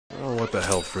Oh, what the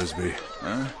hell, Frisbee?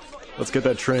 Huh? Let's get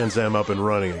that Trans Am up and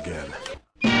running again.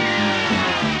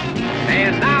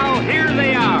 And now, here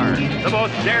they are, the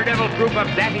most daredevil group of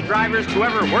daffy drivers to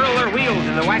ever whirl their wheels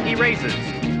in the wacky races,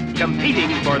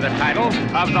 competing for the title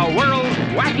of the world's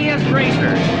wackiest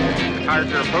racer. The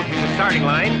cars are approaching the starting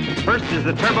line. First is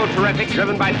the Turbo Terrific,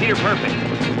 driven by Peter Perfect.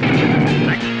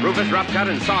 Next, Rufus Roughcut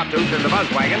and Sawtooth in the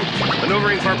Buzzwagon.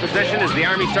 Maneuvering for position is the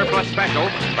Army Surplus Special.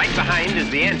 Right behind is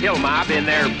the Ant Hill Mob in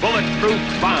their bulletproof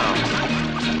bomb.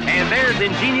 And there's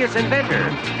ingenious inventor,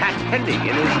 Pat Pendy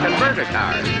in his converter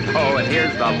car. Oh, and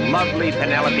here's the lovely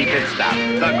Penelope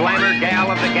Pitstop, the glamour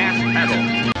gal of the gas pedal.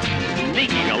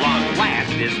 Sneaking along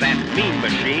last is that mean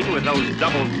machine with those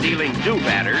double-dealing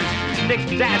do-batters, Dick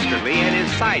Dastardly and his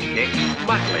sidekick,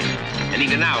 Muttley. And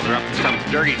even now they're up to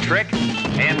some dirty trick,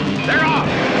 and they're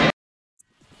off!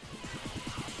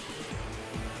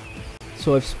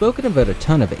 So I've spoken about a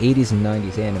ton of 80s and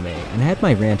 90s anime, and had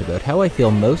my rant about how I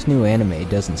feel most new anime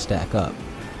doesn't stack up.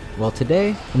 Well,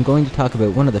 today, I'm going to talk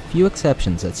about one of the few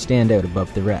exceptions that stand out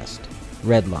above the rest,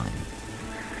 Redline.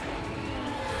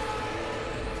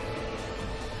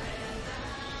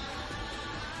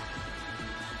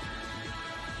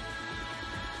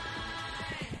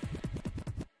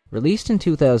 Released in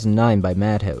 2009 by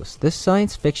Madhouse, this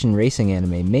science fiction racing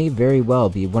anime may very well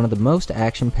be one of the most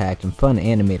action-packed and fun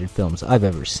animated films I've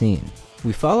ever seen.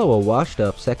 We follow a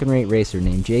washed-up second-rate racer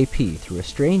named JP through a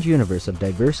strange universe of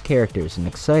diverse characters and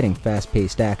exciting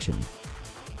fast-paced action.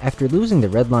 After losing the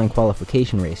Redline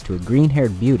qualification race to a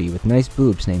green-haired beauty with nice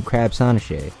boobs named Crab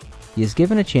Soniche, he is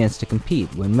given a chance to compete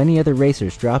when many other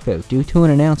racers drop out due to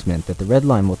an announcement that the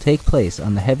Redline will take place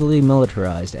on the heavily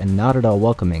militarized and not at all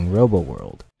welcoming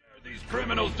Robo-World.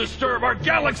 Criminals disturb our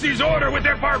galaxy's order with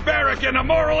their barbaric and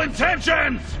immoral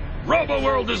intentions!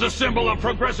 Robo-World is a symbol of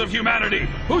progressive humanity,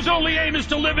 whose only aim is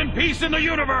to live in peace in the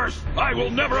universe! I will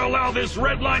never allow this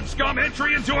Redline scum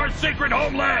entry into our sacred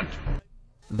homeland!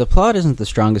 The plot isn't the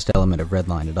strongest element of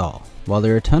Redline at all. While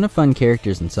there are a ton of fun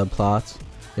characters and subplots,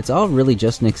 it's all really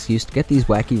just an excuse to get these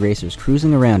wacky racers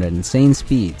cruising around at insane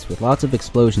speeds with lots of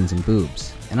explosions and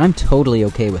boobs, and I'm totally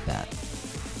okay with that.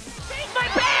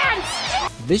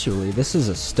 Visually, this is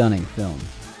a stunning film.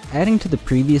 Adding to the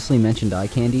previously mentioned eye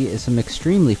candy is some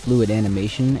extremely fluid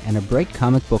animation and a bright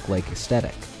comic book-like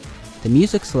aesthetic. The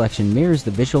music selection mirrors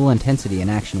the visual intensity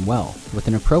and action well, with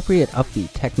an appropriate upbeat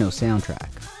techno soundtrack.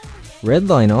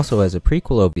 Redline also has a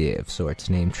prequel OVA of sorts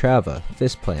named Trava,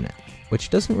 Fist Planet, which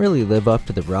doesn't really live up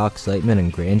to the raw excitement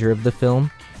and grandeur of the film,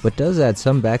 but does add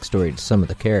some backstory to some of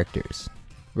the characters.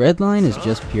 Redline is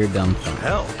just pure dumb fun.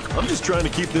 Hell, I'm just trying to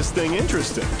keep this thing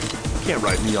interesting. You can't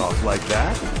write me off like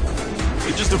that.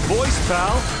 You're just a voice,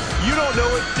 pal. You don't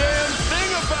know a damn thing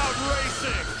about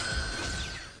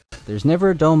racing! There's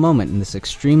never a dull moment in this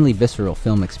extremely visceral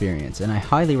film experience, and I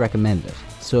highly recommend it.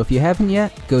 So if you haven't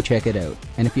yet, go check it out.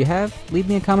 And if you have, leave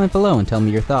me a comment below and tell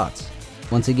me your thoughts.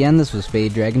 Once again, this was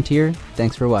Fade Dragon Tier.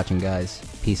 Thanks for watching, guys.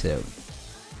 Peace out.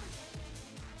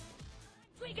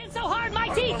 So hard my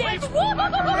teeth itch!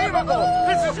 Unbelievable!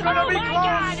 This is gonna be close! Oh my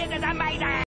God, it is amazing!